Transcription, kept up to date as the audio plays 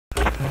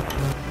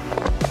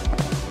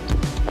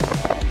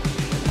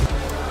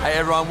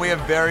everyone, we are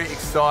very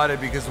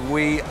excited because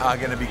we are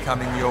going to be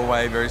coming your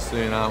way very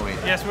soon, aren't we?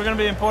 Yes, we're going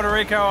to be in Puerto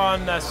Rico on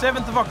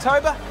 7th of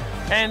October.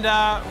 And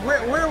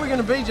where are we going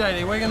to be,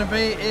 JD? We're going to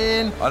be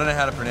in... I don't know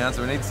how to pronounce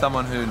it. We need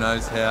someone who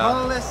knows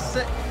how.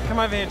 Come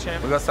over here,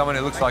 champ. We've got someone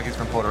who looks like he's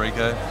from Puerto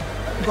Rico.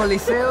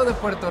 Coliseo de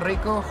Puerto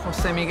Rico,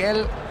 José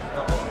Miguel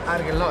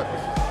Arguelot.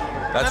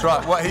 That's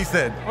right, what he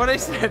said. What he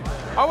said.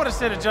 I would have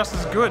said it just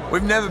as good.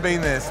 We've never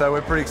been there, so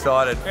we're pretty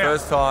excited. Yeah.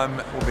 First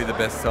time will be the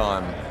best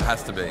time. It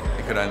has to be.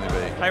 It could only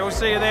be. Hey, we'll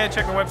see you there.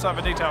 Check the website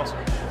for details.